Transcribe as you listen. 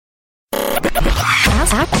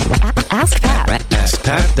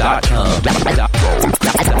AskPat.com.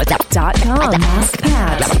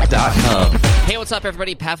 AskPat.com. Hey, what's up,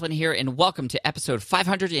 everybody? Pat Flynn here, and welcome to episode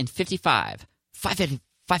 555.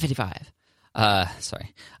 555.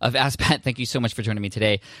 Of Ask Pat. Thank you so much for joining me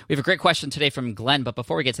today. We have a great question today from Glenn, but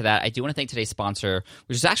before we get to that, I do want to thank today's sponsor,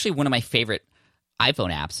 which is actually one of my favorite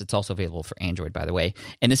iPhone apps. It's also available for Android, by the way,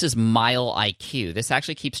 and this is Mile IQ. This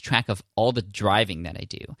actually keeps track of all the driving that I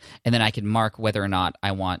do, and then I can mark whether or not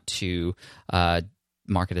I want to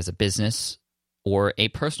mark it as a business or a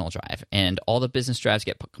personal drive, and all the business drives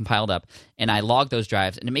get compiled up, and I log those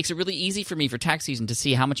drives, and it makes it really easy for me for tax season to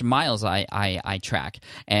see how much miles I track,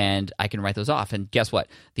 and I can write those off. And guess what?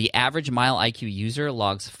 The average Mile IQ user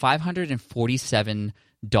logs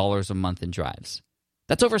 $547 a month in drives.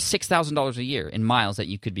 That's over $6,000 a year in miles that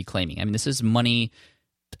you could be claiming. I mean, this is money.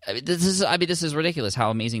 This is ridiculous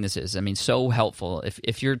how amazing this is. I mean, so helpful.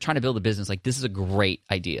 If you're trying to build a business, like, this is a great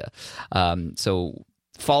idea. So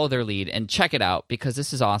follow their lead and check it out because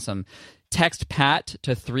this is awesome. Text PAT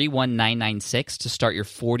to 31996 to start your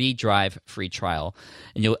 40-drive free trial,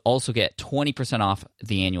 and you'll also get 20% off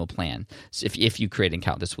the annual plan if you create an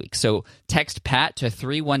account this week. So text PAT to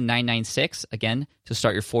 31996, again, to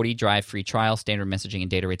start your 40-drive free trial. Standard messaging and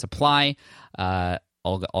data rates apply,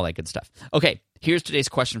 all that good stuff. Okay, here's today's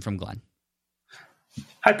question from Glenn.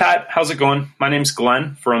 Hi, Pat. How's it going? My name's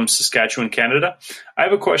Glenn from Saskatchewan, Canada. I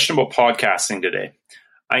have a question about podcasting today.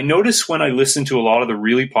 I notice when I listen to a lot of the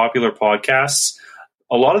really popular podcasts,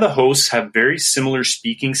 a lot of the hosts have very similar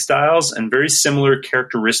speaking styles and very similar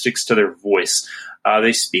characteristics to their voice.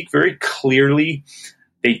 They speak very clearly.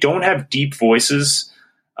 They don't have deep voices.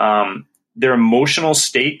 Their emotional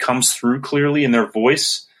state comes through clearly in their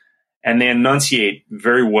voice, and they enunciate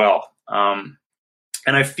very well. And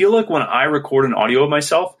I feel like when I record an audio of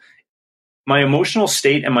myself, my emotional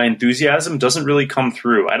state and my enthusiasm doesn't really come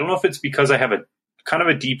through. I don't know if it's because I have a kind of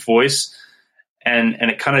a deep voice and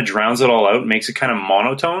it kind of drowns it all out, makes it kind of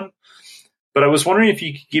monotone. But I was wondering if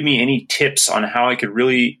you could give me any tips on how I could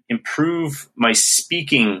really improve my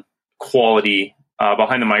speaking quality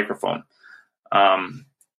behind the microphone. I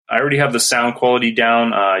already have the sound quality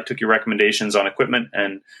down. I took your recommendations on equipment,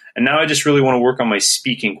 and now I just really want to work on my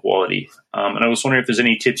speaking quality. And I was wondering if there's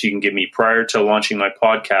any tips you can give me prior to launching my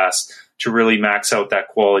podcast to really max out that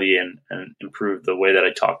quality and improve the way that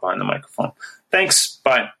I talk behind the microphone. Thanks.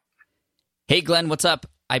 Bye. Hey, Glenn, what's up?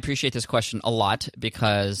 I appreciate this question a lot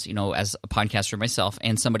because, as a podcaster myself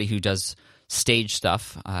and somebody who does stage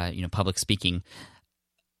stuff, public speaking,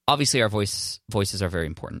 obviously our voices are very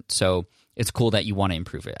important. So it's cool that you want to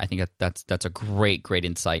improve it. I think that's a great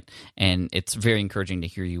insight, and it's very encouraging to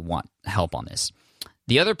hear you want help on this.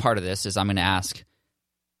 The other part of this is I'm going to ask,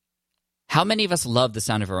 how many of us love the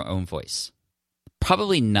sound of our own voice?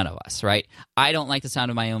 Probably none of us, right? I don't like the sound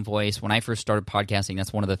of my own voice. When I first started podcasting,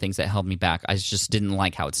 that's one of the things that held me back. I just didn't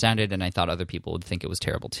like how it sounded, and I thought other people would think it was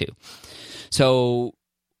terrible too. So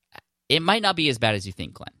it might not be as bad as you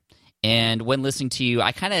think, Glenn. And when listening to you,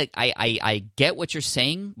 I get what you're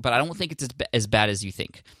saying, but I don't think it's as bad as you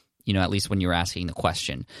think. At least when you're asking the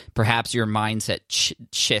question. Perhaps your mindset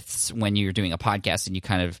shifts when you're doing a podcast, and you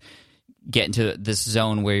kind of get into this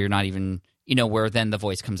zone where you're not even, where then the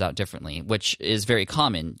voice comes out differently, which is very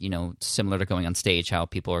common, similar to going on stage, how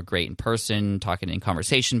people are great in person, talking in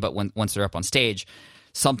conversation, but once they're up on stage,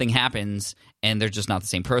 something happens and they're just not the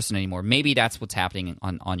same person anymore. Maybe that's what's happening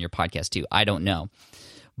on your podcast too. I don't know.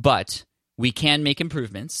 But we can make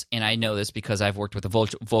improvements, and I know this because I've worked with a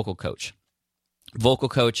vocal coach. Vocal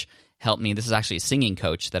coach helped me. This is actually a singing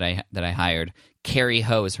coach that I hired. Carrie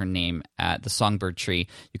Ho is her name at the Songbird Tree.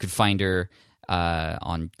 You could find her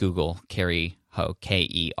on Google, Carrie Ho,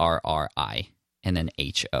 Kerri, and then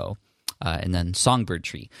Ho, and then Songbird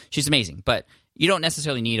Tree. She's amazing, but you don't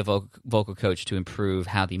necessarily need a vocal coach to improve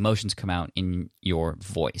how the emotions come out in your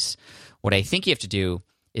voice. What I think you have to do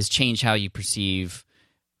is change how you perceive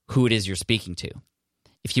who it is you're speaking to.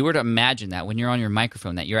 If you were to imagine that when you're on your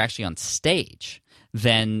microphone, that you're actually on stage,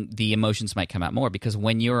 then the emotions might come out more, because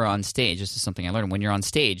when you're on stage, this is something I learned, when you're on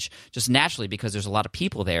stage, just naturally, because there's a lot of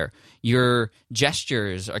people there, your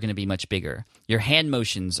gestures are going to be much bigger. Your hand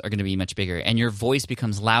motions are going to be much bigger, and your voice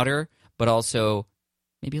becomes louder, but also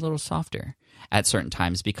maybe a little softer at certain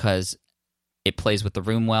times, because it plays with the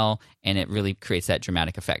room well, and it really creates that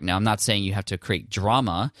dramatic effect. Now, I'm not saying you have to create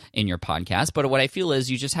drama in your podcast, but what I feel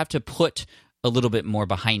is you just have to put a little bit more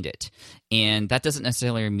behind it. And that doesn't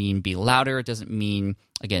necessarily mean be louder. It doesn't mean,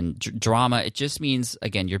 again, drama. It just means,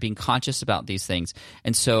 again, you're being conscious about these things.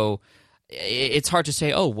 And so it's hard to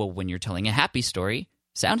say, oh, well, when you're telling a happy story,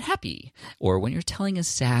 sound happy. Or when you're telling a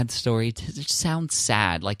sad story, sound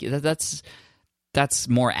sad. Like, that's that's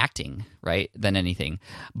more acting, right, than anything.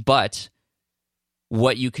 But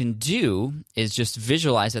what you can do is just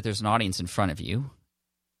visualize that there's an audience in front of you.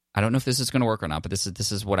 I don't know if this is going to work or not, but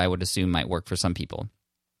this is what I would assume might work for some people.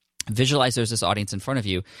 Visualize there's this audience in front of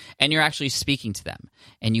you, and you're actually speaking to them,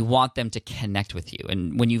 and you want them to connect with you.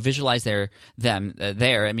 And when you visualize them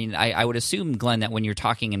there, I mean, I would assume, Glenn, that when you're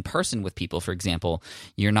talking in person with people, for example,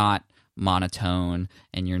 you're not monotone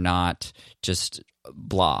and you're not just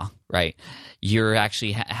blah, right? You're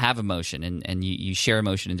actually have emotion, and you share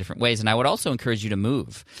emotion in different ways. And I would also encourage you to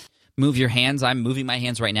move your hands. I'm moving my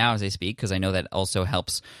hands right now as I speak because I know that also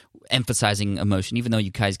helps emphasizing emotion. Even though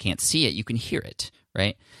you guys can't see it, you can hear it,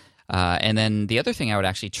 right? And then the other thing I would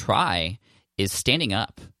actually try is standing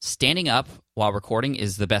up. Standing up while recording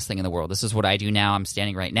is the best thing in the world. This is what I do now. I'm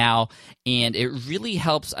standing right now, and it really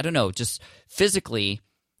helps. I don't know, just physically,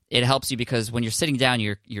 it helps you because when you're sitting down,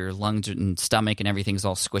 your lungs and stomach and everything's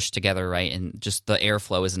all squished together, right? And just the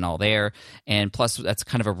airflow isn't all there. And plus, that's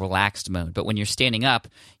kind of a relaxed mode. But when you're standing up,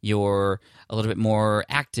 you're a little bit more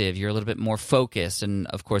active. You're a little bit more focused. And,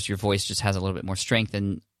 of course, your voice just has a little bit more strength.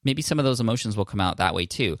 And maybe some of those emotions will come out that way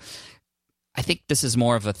too. I think this is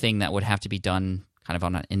more of a thing that would have to be done kind of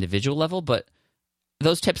on an individual level, but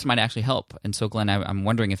those tips might actually help. And so, Glenn, I'm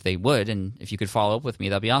wondering if they would, and if you could follow up with me,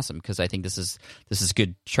 that'd be awesome, because I think this is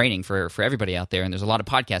good training for everybody out there. And there's a lot of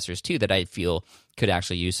podcasters too that I feel could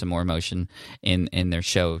actually use some more emotion in their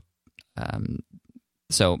show.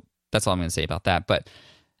 So that's all I'm going to say about that. But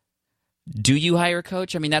do you hire a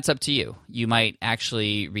coach? I mean, that's up to you. You might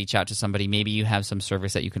actually reach out to somebody. Maybe you have some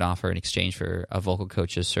service that you could offer in exchange for a vocal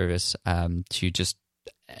coach's service to just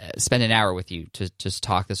spend an hour with you to just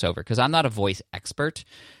talk this over. Because I'm not a voice expert.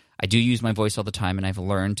 I do use my voice all the time, and I've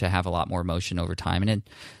learned to have a lot more emotion over time. And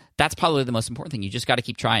that's probably the most important thing. You just got to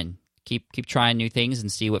keep trying. Keep trying new things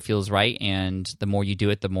and see what feels right. And the more you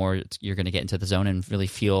do it, the more you're going to get into the zone and really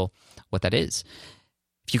feel what that is.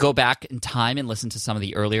 If you go back in time and listen to some of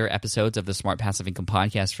the earlier episodes of the Smart Passive Income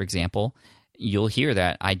podcast, for example, you'll hear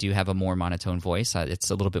that I do have a more monotone voice. It's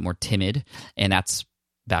a little bit more timid, and that's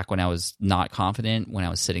back when I was not confident, when I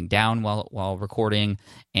was sitting down while recording,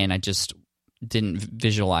 and I just didn't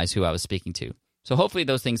visualize who I was speaking to. So hopefully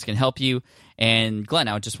those things can help you. And Glenn,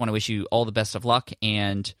 I just want to wish you all the best of luck,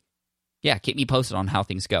 and yeah, keep me posted on how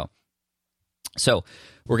things go. So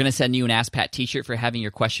we're going to send you an Ask Pat t-shirt for having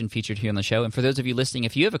your question featured here on the show. And for those of you listening,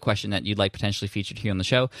 if you have a question that you'd like potentially featured here on the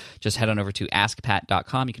show, just head on over to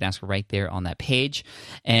askpat.com. You can ask right there on that page.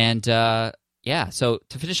 And yeah, so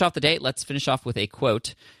to finish off the day, let's finish off with a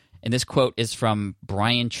quote. And this quote is from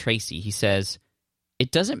Brian Tracy. He says,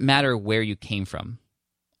 "It doesn't matter where you came from.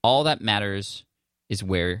 All that matters is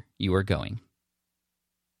where you are going."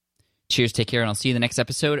 Cheers, take care, and I'll see you in the next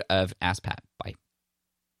episode of Ask Pat. Bye.